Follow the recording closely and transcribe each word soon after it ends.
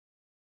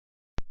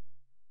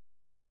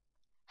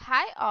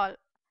Hi all,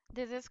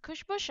 this is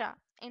Khushbu Shah,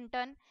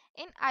 intern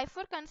in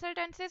I4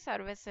 Consultancy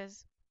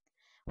Services.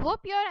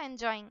 Hope you are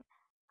enjoying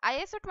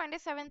ISO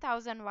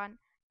 27001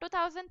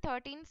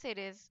 2013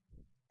 series.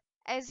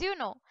 As you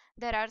know,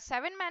 there are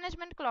 7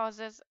 management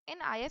clauses in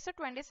ISO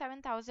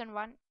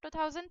 27001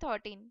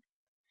 2013.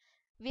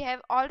 We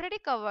have already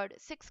covered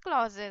 6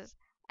 clauses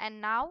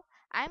and now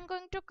I am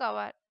going to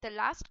cover the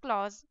last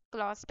clause,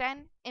 clause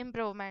 10,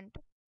 improvement.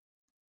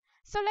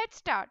 So let's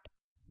start.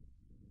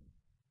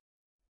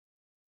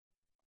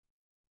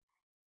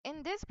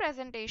 In this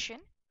presentation,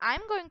 I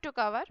am going to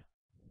cover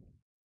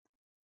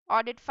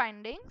audit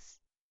findings,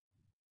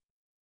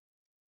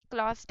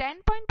 Clause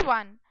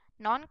 10.1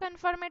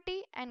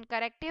 Non-conformity and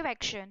corrective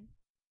action.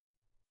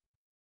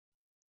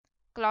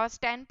 Clause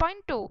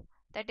 10.2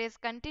 that is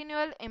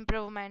continual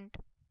improvement.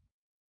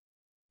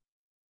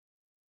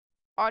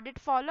 Audit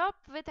follow-up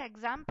with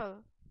example.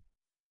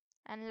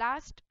 And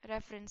last,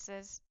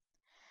 references.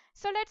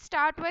 So let's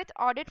start with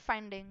audit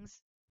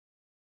findings.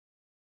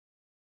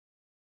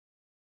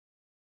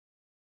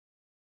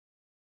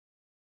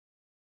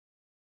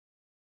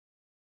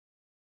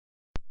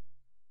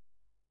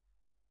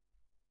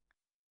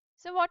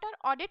 So what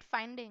are audit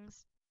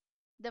findings?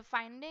 The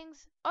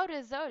findings or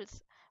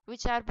results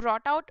which are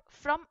brought out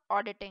from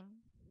auditing.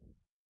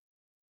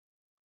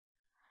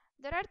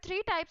 There are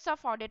 3 types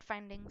of audit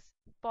findings: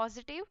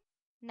 positive,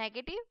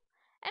 negative,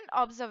 and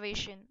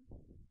observation.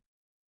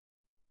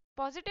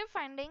 Positive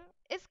finding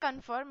is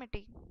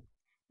conformity,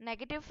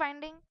 negative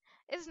finding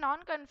is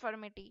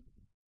non-conformity,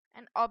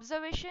 and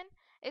observation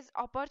is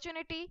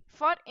opportunity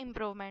for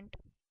improvement.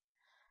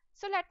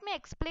 So let me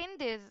explain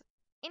this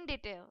in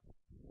detail.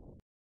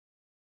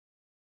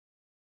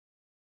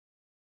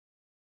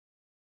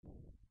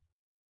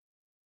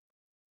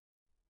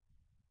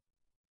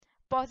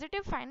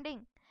 Positive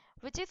finding,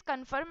 which is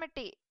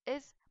conformity,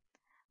 is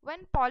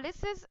when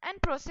policies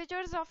and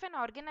procedures of an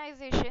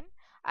organization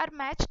are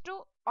matched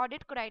to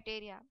audit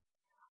criteria.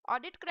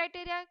 Audit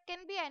criteria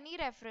can be any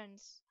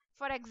reference.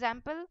 For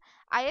example,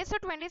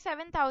 ISO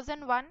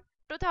 27001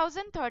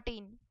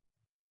 2013.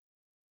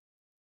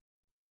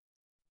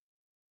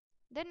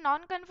 Then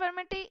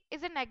non-conformity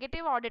is a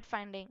negative audit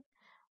finding,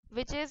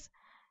 which is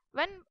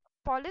when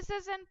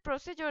policies and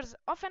procedures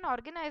of an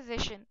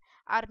organization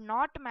are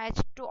not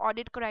matched to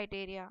audit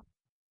criteria.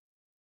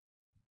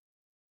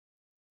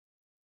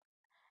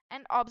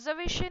 And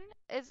observation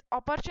is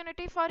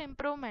opportunity for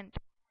improvement,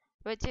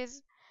 which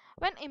is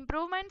when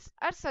improvements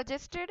are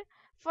suggested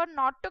for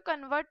not to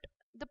convert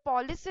the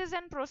policies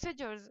and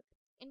procedures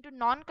into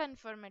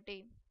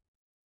non-conformity.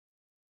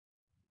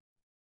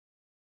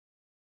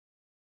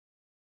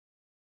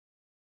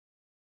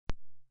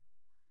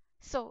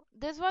 So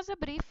this was a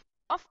brief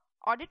of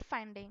audit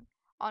finding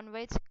on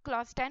which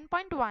clause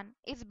 10.1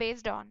 is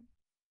based on.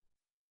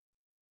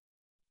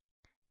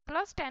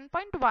 Clause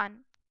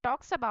 10.1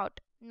 talks about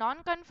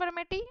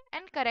non-conformity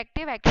and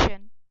corrective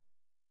action.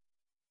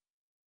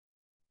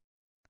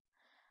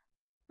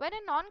 When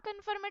a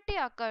non-conformity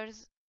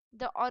occurs,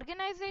 the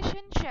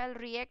organization shall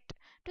react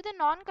to the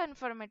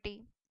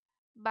non-conformity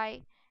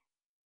by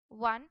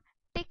 1.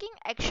 Taking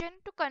action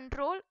to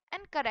control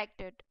and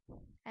correct it,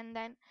 and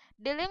then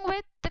dealing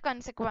with the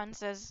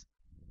consequences.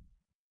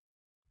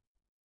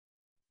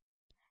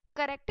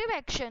 Corrective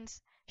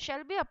actions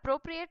shall be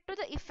appropriate to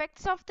the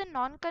effects of the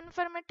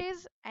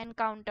non-conformities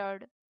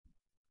encountered.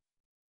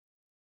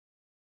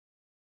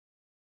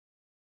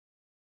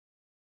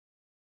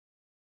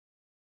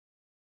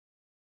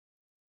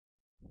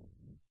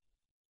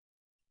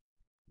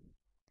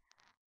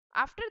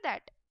 After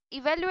that,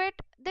 evaluate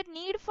the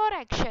need for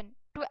action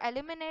to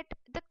eliminate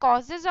the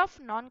causes of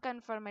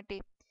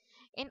non-conformity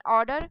in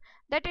order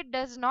that it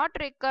does not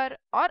recur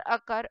or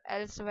occur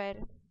elsewhere.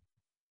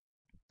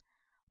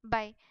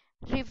 By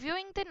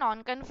reviewing the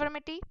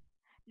non-conformity,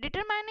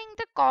 determining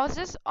the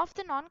causes of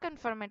the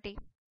non-conformity,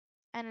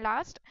 and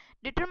last,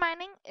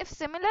 determining if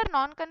similar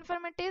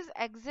non-conformities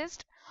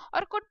exist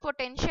or could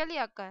potentially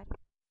occur.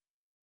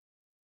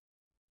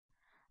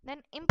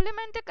 Then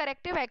implement the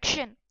corrective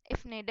action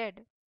if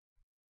needed.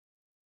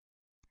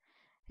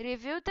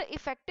 Review the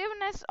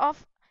effectiveness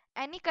of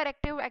any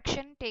corrective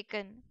action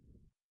taken.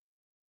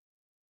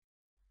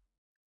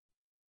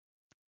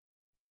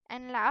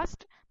 And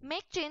last,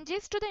 make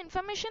changes to the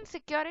Information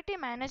Security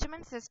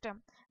Management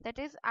System, that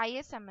is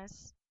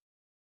ISMS.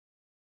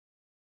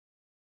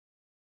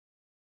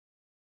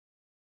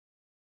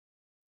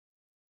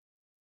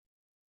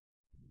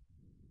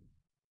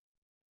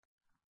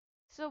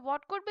 So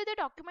what could be the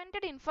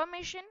documented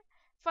information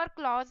for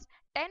clause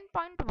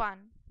 10.1?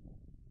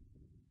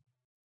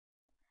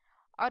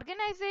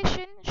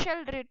 Organization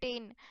shall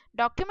retain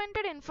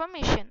documented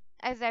information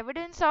as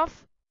evidence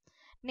of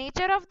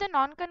nature of the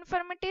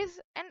nonconformities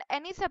and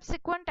any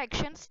subsequent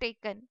actions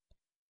taken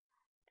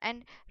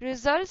and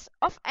results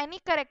of any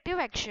corrective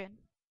action.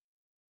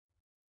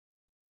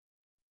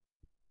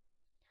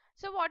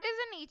 So what is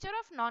the nature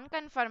of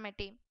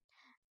nonconformity?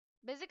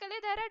 Basically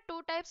there are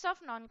two types of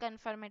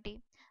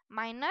nonconformity,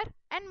 minor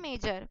and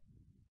major.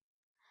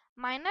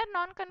 Minor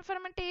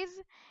nonconformities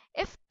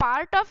if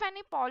part of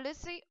any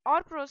policy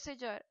or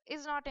procedure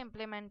is not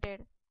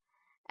implemented,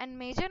 and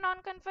major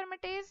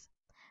nonconformities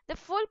the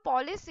full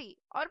policy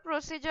or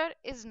procedure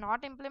is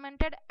not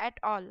implemented at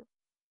all.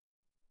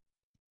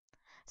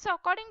 So,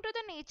 according to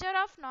the nature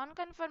of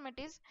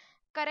nonconformities,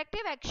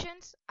 corrective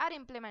actions are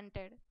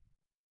implemented.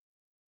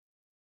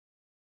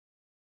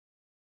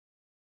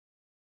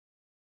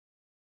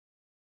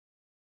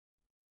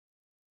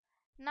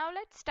 Now,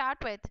 let's start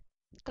with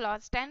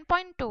clause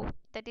 10.2,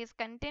 that is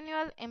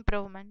continual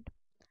improvement.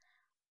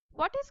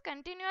 What is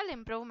continual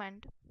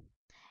improvement?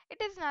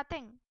 It is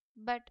nothing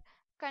but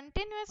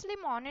continuously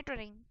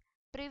monitoring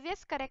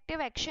previous corrective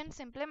actions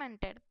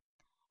implemented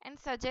and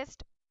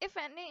suggest if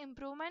any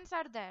improvements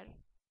are there.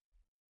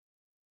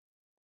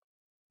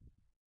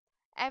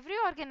 Every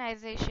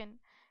organization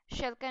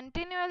shall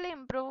continually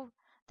improve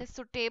the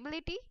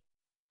suitability,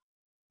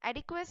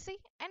 adequacy,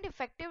 and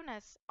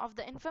effectiveness of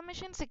the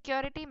information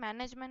security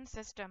management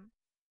system.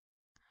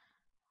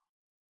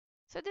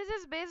 So, this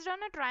is based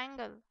on a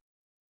triangle: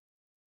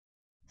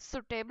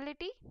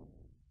 suitability,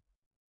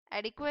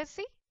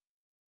 adequacy,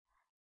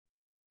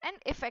 and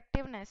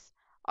effectiveness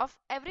of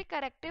every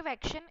corrective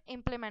action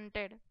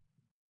implemented.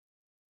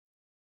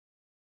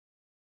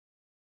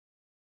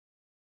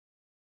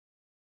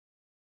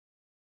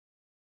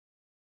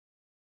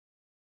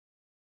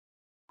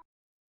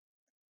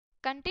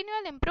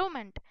 Continual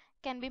improvement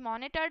can be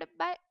monitored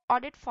by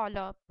audit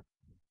follow up.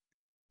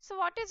 So,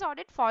 what is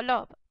audit follow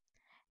up?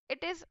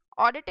 It is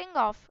auditing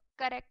of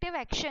corrective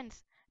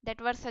actions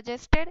that were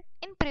suggested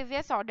in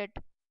previous audit.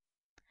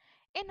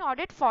 In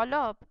audit follow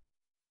up,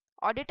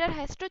 auditor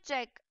has to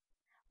check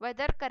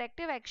whether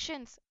corrective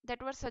actions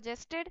that were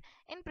suggested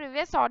in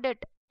previous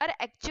audit are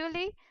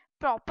actually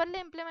properly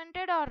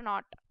implemented or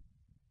not.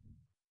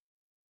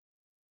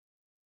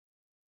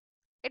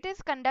 It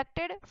is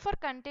conducted for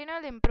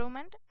continual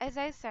improvement, as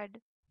I said.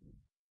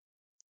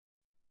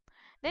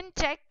 Then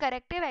check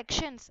corrective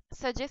actions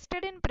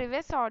suggested in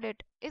previous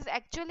audit is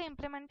actually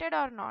implemented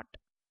or not.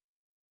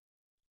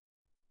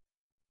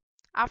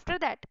 After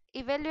that,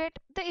 evaluate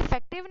the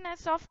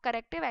effectiveness of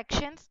corrective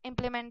actions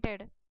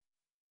implemented.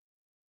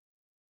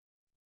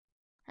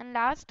 And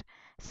last,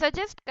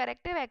 suggest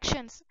corrective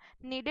actions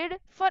needed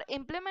for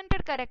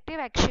implemented corrective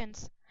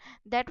actions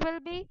that will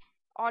be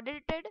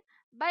audited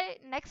by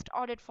next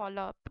audit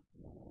follow up.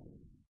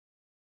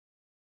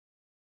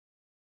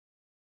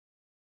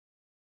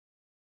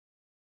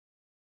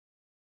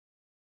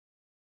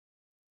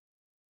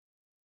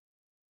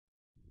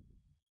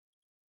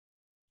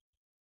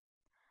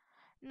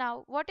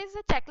 Now, what is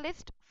the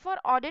checklist for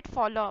audit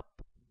follow up?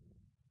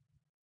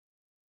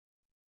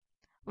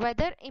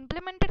 Whether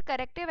implemented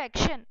corrective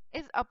action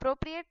is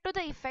appropriate to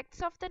the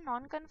effects of the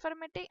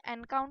non-conformity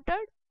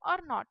encountered or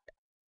not.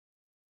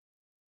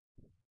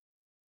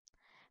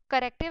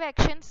 Corrective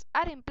actions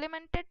are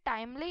implemented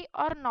timely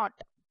or not.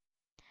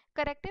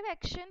 Corrective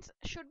actions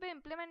should be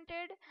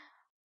implemented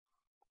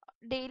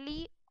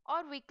daily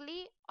or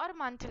weekly or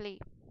monthly.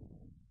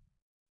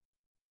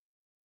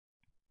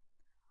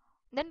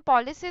 Then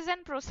policies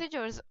and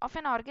procedures of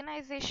an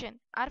organization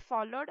are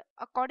followed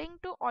according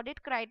to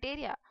audit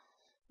criteria,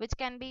 which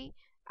can be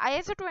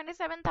ISO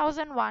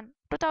 27001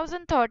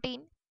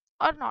 2013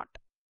 or not.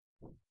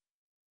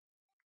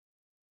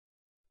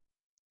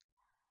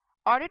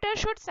 Auditor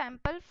should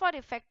sample for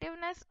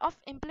effectiveness of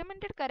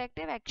implemented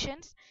corrective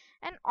actions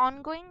and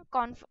ongoing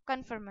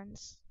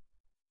conformance.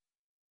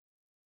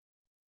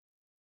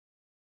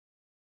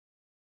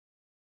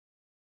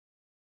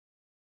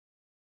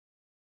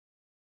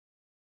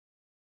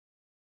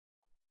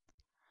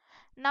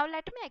 Now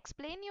let me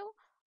explain you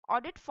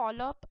audit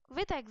follow-up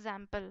with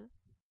example.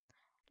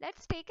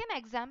 Let's take an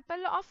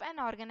example of an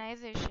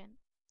organization.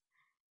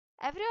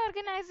 Every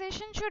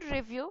organization should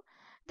review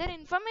their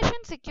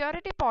information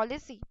security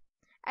policy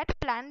at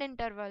planned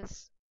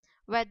intervals,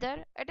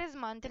 whether it is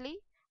monthly,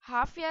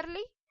 half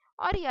yearly,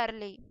 or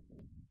yearly.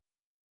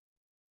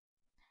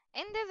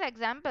 In this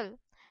example,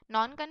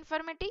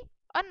 non-conformity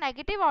or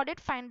negative audit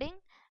finding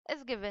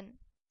is given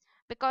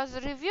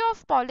because review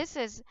of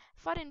policies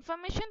for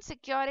information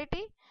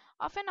security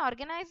of an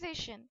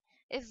organization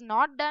is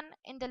not done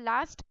in the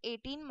last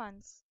 18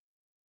 months.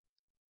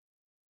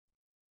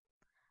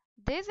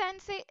 This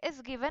NC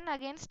is given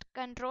against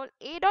Control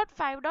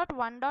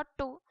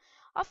A.5.1.2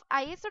 of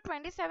ISO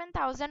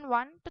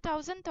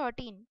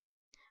 27001:2013,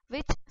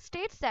 which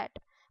states that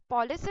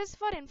policies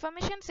for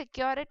information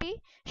security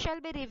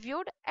shall be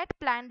reviewed at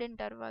planned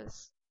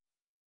intervals.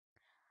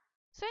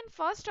 So in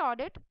first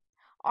audit,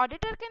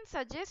 auditor can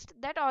suggest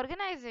that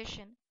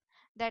organization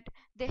that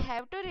they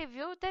have to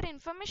review their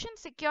information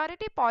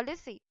security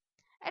policy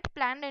at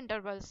planned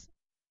intervals.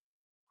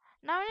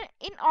 Now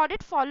in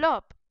audit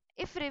follow-up,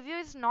 if review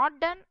is not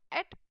done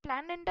at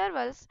planned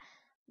intervals,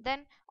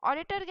 then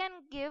auditor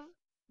can give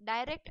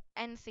direct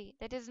NC,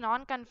 that is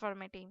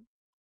non-conformity.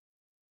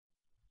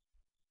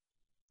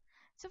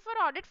 So for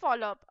audit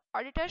follow-up,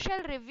 auditor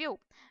shall review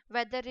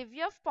whether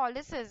review of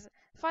policies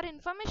for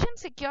information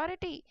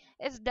security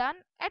is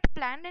done at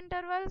planned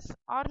intervals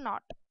or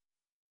not.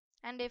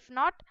 And if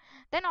not,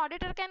 then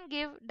auditor can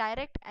give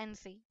direct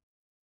NC.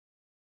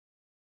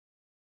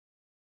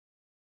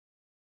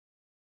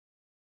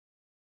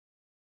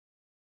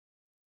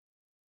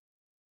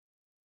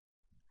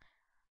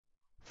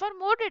 For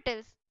more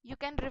details, you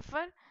can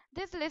refer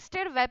these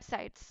listed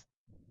websites.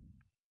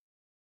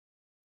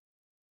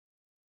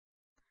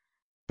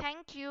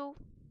 Thank you.